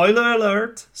 Spoiler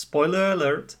alert. Spoiler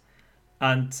alert.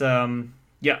 And,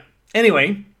 yeah.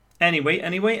 Anyway. The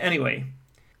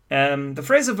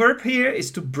phrasal verb here is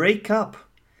to break up.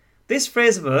 This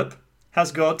phrasal verb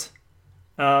has got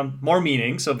more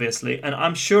meanings, obviously, and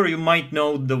I'm sure you might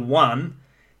know the one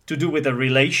to do with a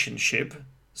relationship.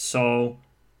 So,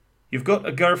 you've got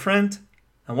a girlfriend,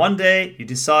 and one day you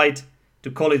decide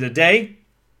to call it a day.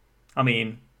 I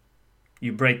mean,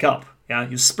 you break up, yeah?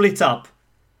 You split up.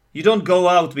 You don't go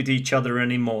out with each other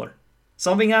anymore.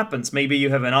 Something happens. Maybe you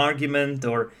have an argument,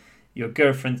 or your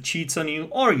girlfriend cheats on you,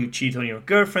 or you cheat on your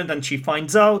girlfriend and she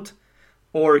finds out,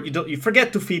 or you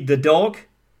forget to feed the dog,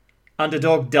 and the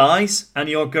dog dies, and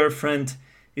your girlfriend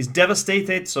is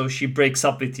devastated, so she breaks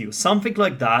up with you. Something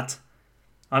like that.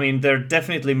 I mean, there are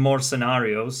definitely more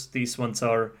scenarios. These ones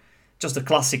are just the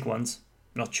classic ones.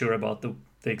 Not sure about the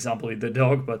example with the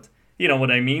dog, but you know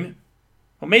what I mean.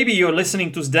 Or maybe you're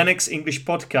listening to Zdenek's English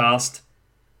podcast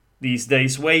these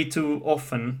days way too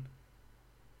often.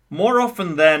 More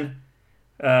often than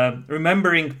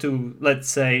remembering to, let's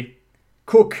say,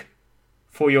 cook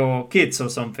for your kids or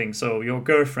something. So your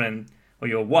girlfriend or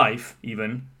your wife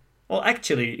even. Well,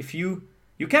 actually, if you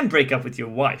can break up with your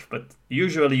wife, but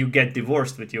usually you get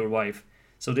divorced with your wife.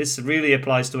 So this really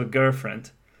applies to a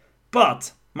girlfriend.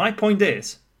 But my point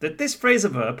is that this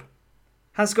phrasal verb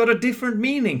has got a different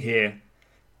meaning here.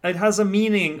 It has a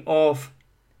meaning of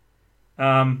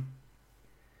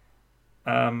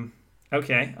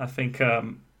okay, I think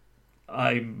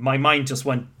my mind just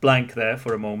went blank there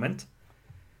for a moment.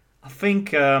 I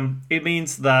think it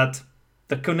means that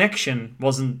the connection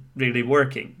wasn't really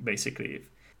working, basically.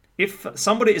 If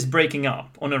somebody is breaking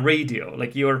up on a radio,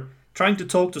 like you're trying to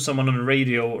talk to someone on a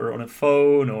radio or on a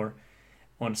phone or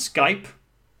on Skype,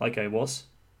 like I was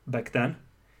back then,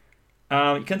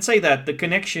 you can say that the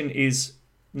connection is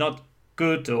not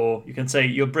good, or you can say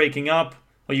you're breaking up,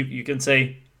 or you can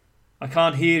say I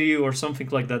can't hear you or something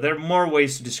like that. There are more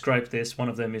ways to describe this. One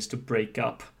of them is to break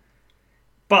up.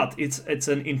 But it's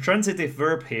an intransitive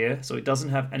verb here, so it doesn't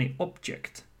have any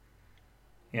object.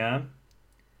 Yeah?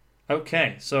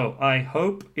 Okay, so I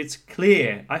hope it's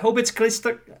clear. I hope it's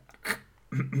crystal...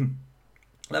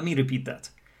 Let me repeat that.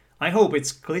 I hope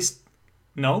it's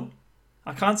No,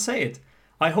 I can't say it.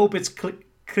 I hope it's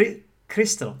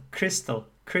crystal.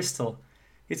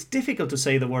 It's difficult to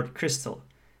say the word crystal.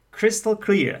 Crystal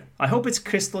clear. I hope it's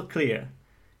crystal clear.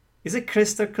 Is it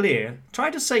crystal clear? Try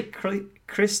to say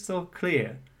crystal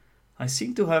clear. I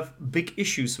seem to have big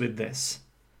issues with this.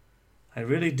 I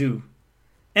really do.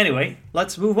 Anyway,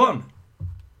 let's move on.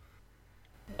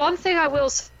 One thing I will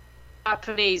say about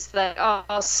Japanese, they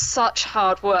are such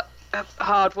hard workers.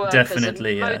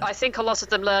 Definitely, yeah. I think a lot of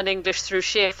them learn English through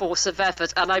sheer force of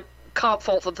effort, and I can't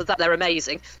fault them for that. They're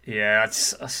amazing. Yeah,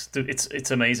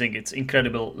 it's amazing. It's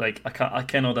incredible. Like I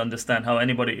cannot understand how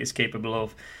anybody is capable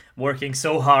of working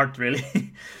so hard,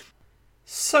 really.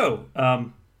 So,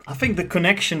 I think the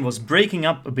connection was breaking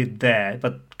up a bit there,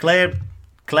 but Claire?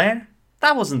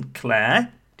 That wasn't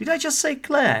Claire. Did I just say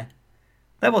Claire?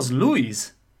 That was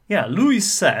Louise. Yeah, Louise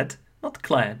said, not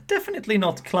Claire, definitely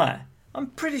not Claire. I'm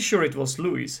pretty sure it was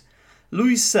Louise.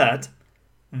 Louise said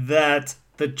that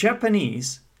the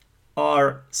Japanese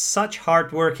are such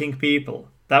hard-working people.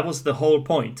 That was the whole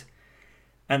point.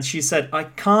 And she said, I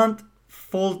can't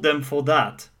fault them for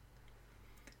that.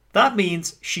 that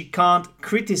means she can't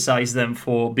criticize them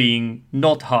for being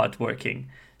not hardworking.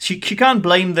 She can't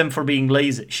blame them for being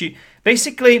lazy.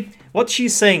 Basically, what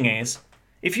she's saying is,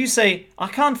 if you say, I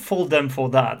can't fault them for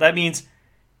that, that means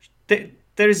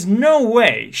there is no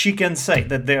way she can say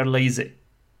that they're lazy.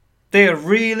 They're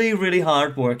really, really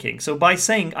hardworking. So by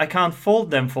saying, I can't fault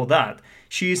them for that,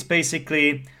 she is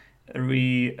basically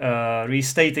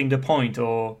restating the point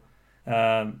or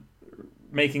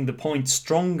making the point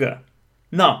stronger.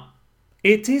 Now,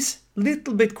 it is a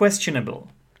little bit questionable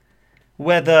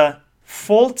whether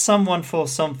fault someone for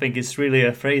something is really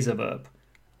a phrasal verb.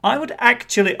 I would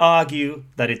actually argue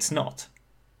that it's not.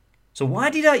 So why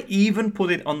did I even put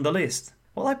it on the list?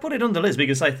 Well, I put it on the list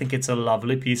because I think it's a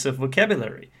lovely piece of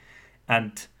vocabulary.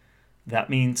 And that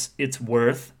means it's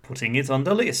worth putting it on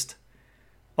the list.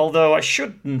 Although I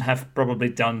shouldn't have probably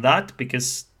done that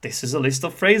because this is a list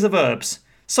of phrasal verbs.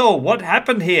 So what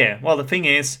happened here? Well, the thing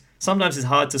is, sometimes it's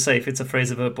hard to say if it's a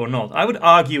phrasal verb or not. I would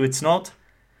argue it's not.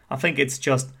 I think it's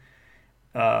just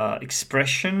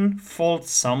expression, fault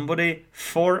somebody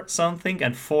for something,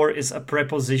 and for is a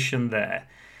preposition there.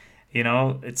 You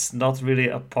know, it's not really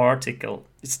a particle.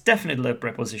 It's definitely a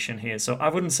preposition here. So I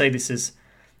wouldn't say this is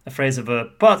a phrasal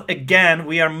verb. But again,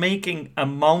 we are making a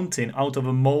mountain out of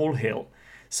a molehill.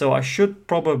 So I should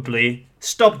probably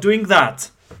stop doing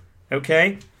that.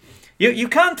 Okay? You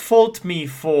can't fault me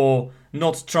for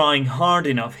not trying hard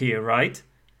enough here, right?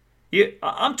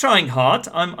 I'm trying hard.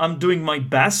 I'm doing my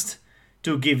best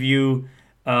to give you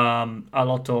a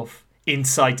lot of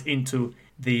insight into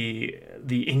the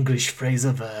English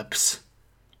phrasal verbs.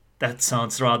 That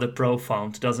sounds rather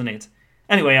profound, doesn't it?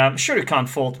 Anyway, I'm sure you can't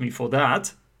fault me for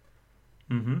that.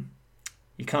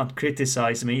 You can't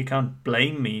criticize me. You can't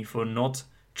blame me for not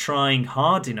trying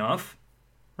hard enough,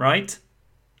 right?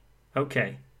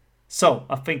 Okay. So,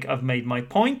 I think I've made my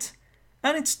point,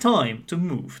 and it's time to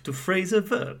move to phrasal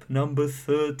verb number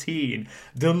 13.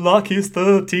 The lucky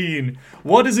 13.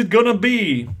 What is it gonna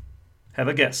be? Have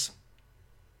a guess.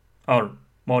 Or,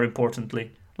 more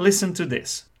importantly, listen to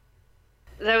this.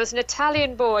 There was an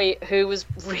Italian boy who was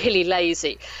really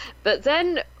lazy, but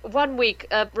then one week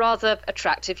a rather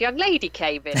attractive young lady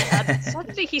came in, and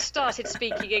suddenly he started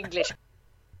speaking English.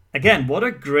 Again, what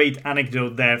a great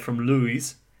anecdote there from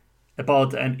Louse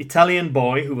about an Italian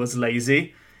boy who was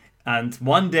lazy, and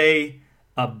one day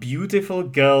a beautiful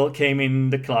girl came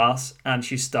in the class and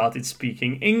she started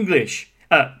speaking English.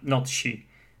 Not she.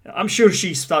 I'm sure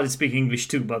she started speaking English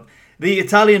too, but the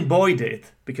Italian boy did,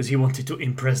 because he wanted to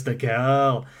impress the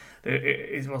girl.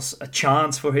 It was a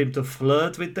chance for him to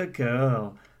flirt with the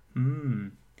girl.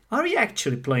 Are we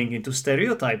actually playing into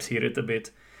stereotypes here a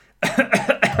bit?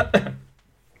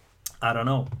 I don't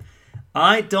know.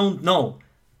 I don't know.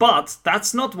 But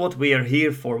that's not what we are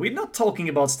here for. We're not talking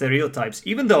about stereotypes,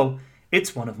 even though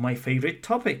it's one of my favorite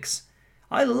topics.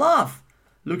 I love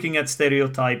looking at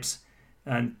stereotypes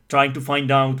and trying to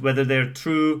find out whether they're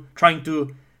true, trying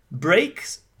to break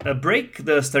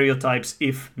the stereotypes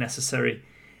if necessary.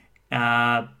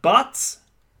 But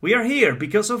we are here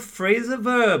because of phrasal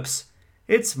verbs.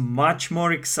 It's much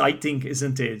more exciting,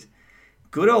 isn't it?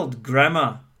 Good old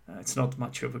grammar. It's not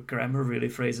much of a grammar, really,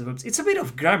 phrasal verbs. It's a bit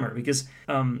of grammar, because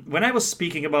when I was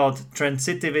speaking about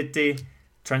transitiveness,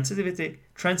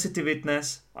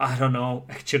 I don't know,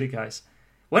 actually, guys.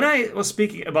 When I was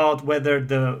speaking about whether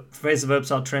the phrasal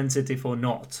verbs are transitive or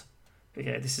not,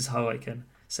 okay, this is how I can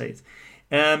say it.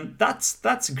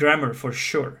 That's grammar for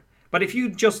sure. But if you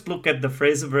just look at the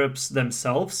phrasal verbs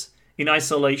themselves in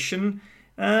isolation,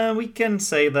 we can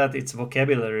say that it's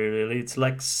vocabulary, really. It's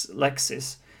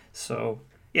lexis. So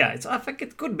yeah, I think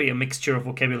it could be a mixture of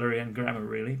vocabulary and grammar,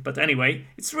 really. But anyway,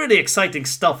 it's really exciting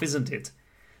stuff, isn't it?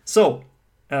 So,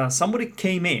 somebody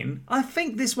came in. I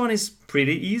think this one is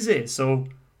pretty easy. So,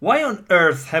 why on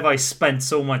earth have I spent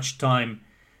so much time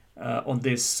on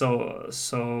this?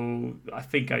 So I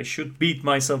think I should beat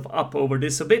myself up over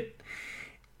this a bit.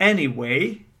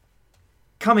 Anyway,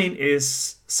 come in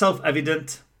is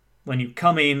self-evident. When you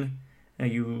come in,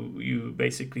 you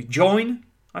basically join.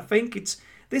 I think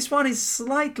this one is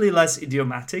slightly less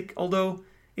idiomatic, although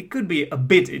it could be a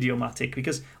bit idiomatic,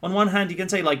 because on one hand you can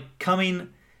say like come in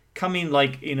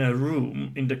like in a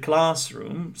room, in the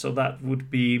classroom, so that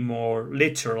would be more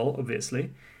literal,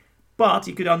 obviously. But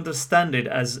you could understand it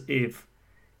as if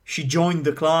she joined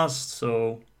the class,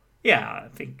 so yeah, I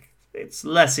think it's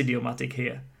less idiomatic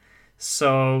here.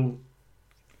 So,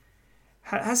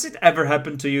 has it ever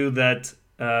happened to you that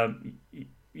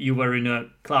you were in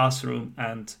a classroom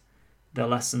and the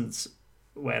lessons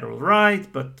were all right,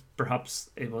 but perhaps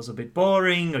it was a bit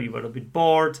boring or you were a bit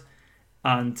bored,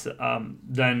 and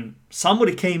then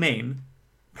somebody came in,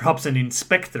 perhaps an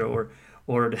inspector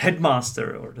or the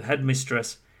headmaster or the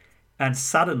headmistress, and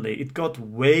suddenly it got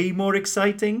way more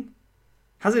exciting?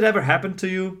 Has it ever happened to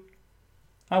you?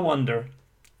 I wonder.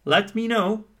 Let me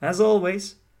know, as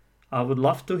always. I would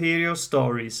love to hear your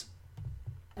stories.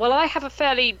 Well, I have a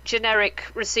fairly generic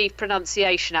received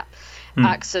pronunciation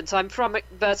accent. I'm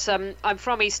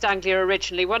from East Anglia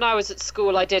originally. When I was at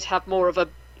school, I did have more of a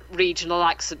regional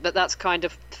accent, but that's kind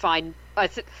of fine.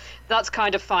 That's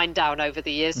kind of fine down over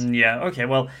the years. Yeah, okay,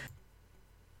 well.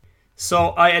 So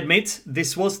I admit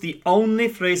this was the only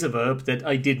phrasal verb that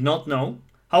I did not know.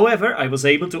 However, I was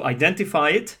able to identify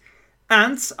it,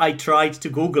 and I tried to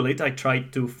Google it. I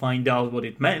tried to find out what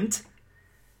it meant,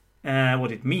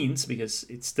 what it means, because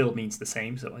it still means the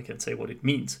same, so I can say what it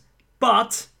means.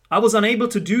 But I was unable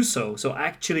to do so, so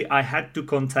actually I had to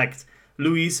contact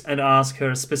Louise and ask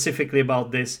her specifically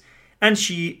about this, and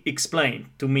she explained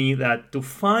to me that to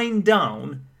fine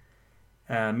down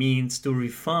means to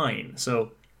refine.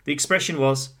 So the expression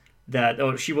was that,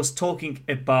 or she was talking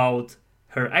about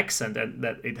her accent and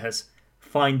that it has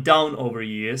fined down over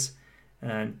years,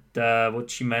 and what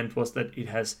she meant was that it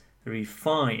has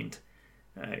refined.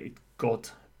 It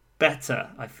got better,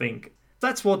 I think.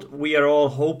 That's what we are all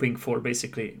hoping for,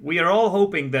 basically. We are all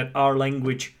hoping that our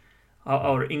language,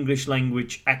 our English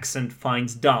language accent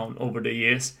finds down over the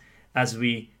years as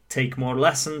we take more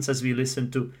lessons, as we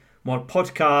listen to more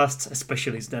podcasts,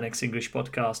 especially Zdenek's English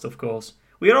podcast, of course.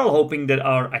 We are all hoping that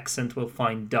our accent will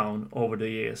find down over the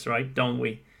years, right? Don't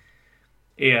we?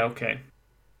 Yeah, okay.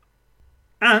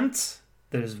 And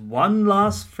there's one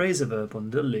last phrasal verb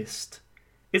on the list.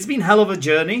 It's been hell of a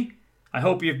journey. I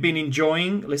hope you've been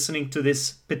enjoying listening to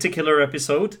this particular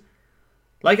episode.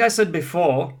 Like I said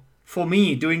before, for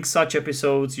me, doing such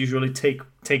episodes usually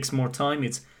takes more time.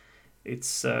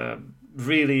 It's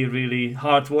really, really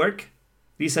hard work.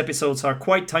 These episodes are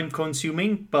quite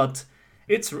time-consuming, but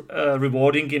it's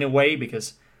rewarding in a way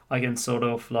because I can sort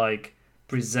of like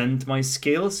present my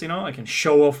skills, I can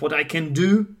show off what I can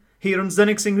do here on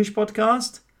Zdenek's English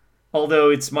podcast. Although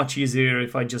it's much easier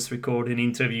if I just record an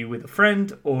interview with a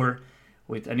friend or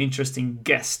with an interesting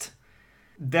guest.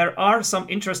 There are some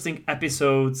interesting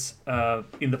episodes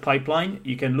in the pipeline.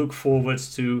 You can look forward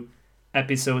to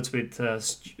episodes with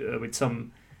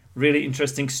some really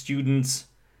interesting students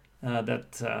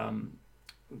that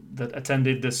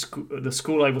attended the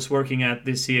school I was working at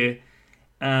this year,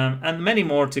 and many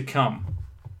more to come.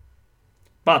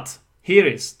 But here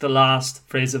is the last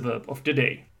phrasal verb of the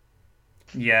day.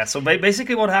 Yeah, so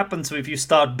basically what happens if you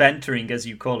start bantering, as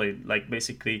you call it, like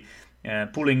basically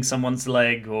pulling someone's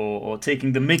leg or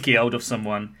taking the mickey out of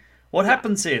someone, what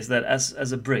happens is that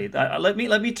as a Brit, let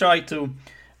me try to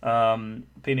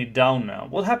pin it down now.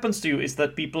 What happens to you is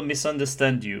that people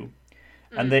misunderstand you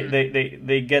and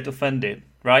they get offended,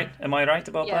 right? Am I right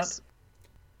about that?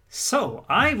 So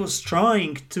I was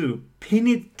trying to pin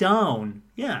it down.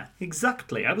 Yeah,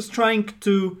 exactly. I was trying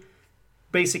to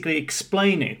basically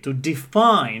explain it, to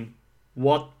define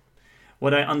what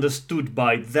I understood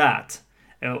by that,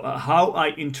 how I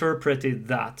interpreted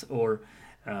that, or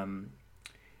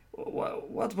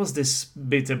what was this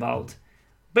bit about?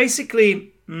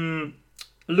 Basically,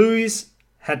 Louise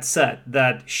had said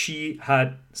that she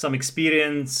had some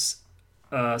experiences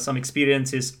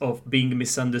of being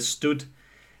misunderstood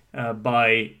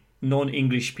by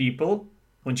non-English people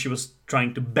when she was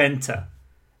trying to banter,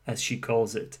 as she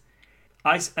calls it.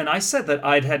 I said that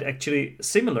I'd had actually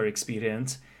similar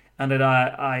experience, and that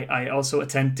I also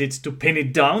attempted to pin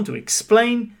it down, to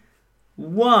explain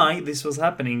why this was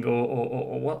happening,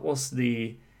 or what was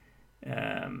the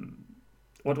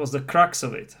crux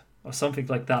of it, or something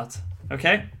like that.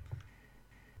 Okay?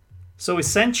 So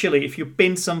essentially, if you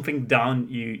pin something down,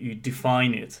 you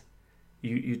define it.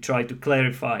 You try to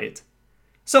clarify it.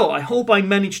 So I hope I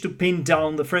managed to pin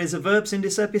down the phrasal verbs in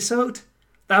this episode.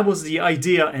 That was the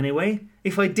idea anyway.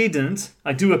 If I didn't,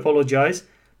 I do apologize.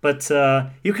 But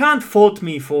you can't fault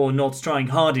me for not trying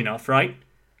hard enough, right?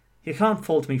 You can't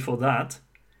fault me for that.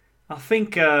 I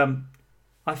think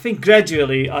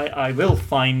gradually I will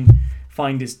find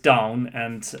this down,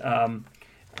 and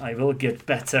I will get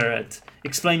better at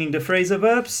explaining the phrasal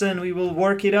verbs, and we will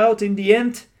work it out in the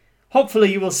end.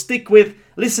 Hopefully you will stick with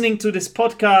listening to this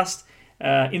podcast.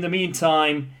 In the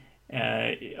meantime,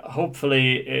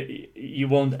 hopefully you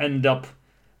won't end up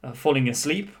falling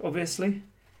asleep, obviously.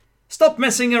 Stop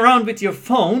messing around with your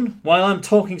phone while I'm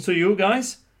talking to you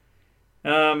guys.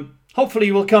 Hopefully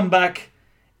you will come back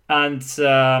and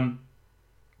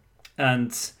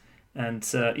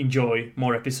enjoy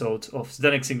more episodes of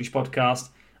Zdenek's English podcast.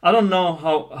 I don't know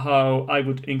how I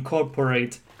would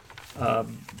incorporate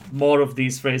more of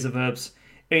these phrasal verbs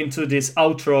into this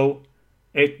outro,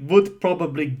 it would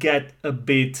probably get a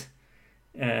bit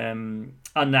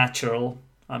unnatural.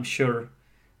 I'm sure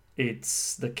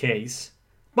it's the case.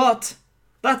 But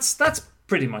that's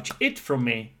pretty much it from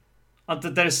me. And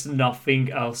there's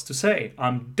nothing else to say.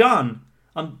 I'm done.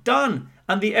 And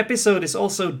the episode is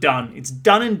also done. It's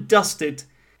done and dusted.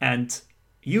 And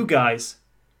you guys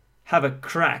have a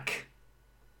crack.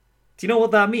 Do you know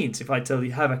what that means if I tell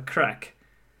you have a crack?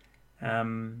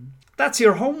 That's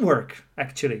your homework,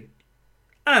 actually.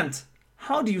 And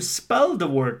how do you spell the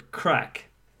word crack?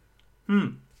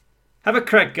 Have a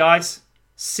crack, guys.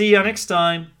 See you next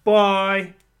time.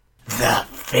 Bye. The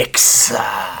Fixer.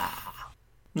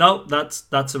 No,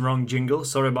 that's a wrong jingle.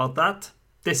 Sorry about that.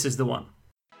 This is the one.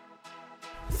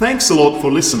 Thanks a lot for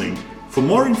listening. For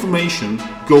more information,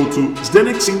 go to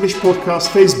Zdenek's English Podcast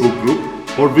Facebook group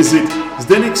or visit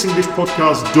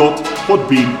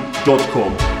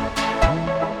zdenek'senglishpodcast.podbean.com.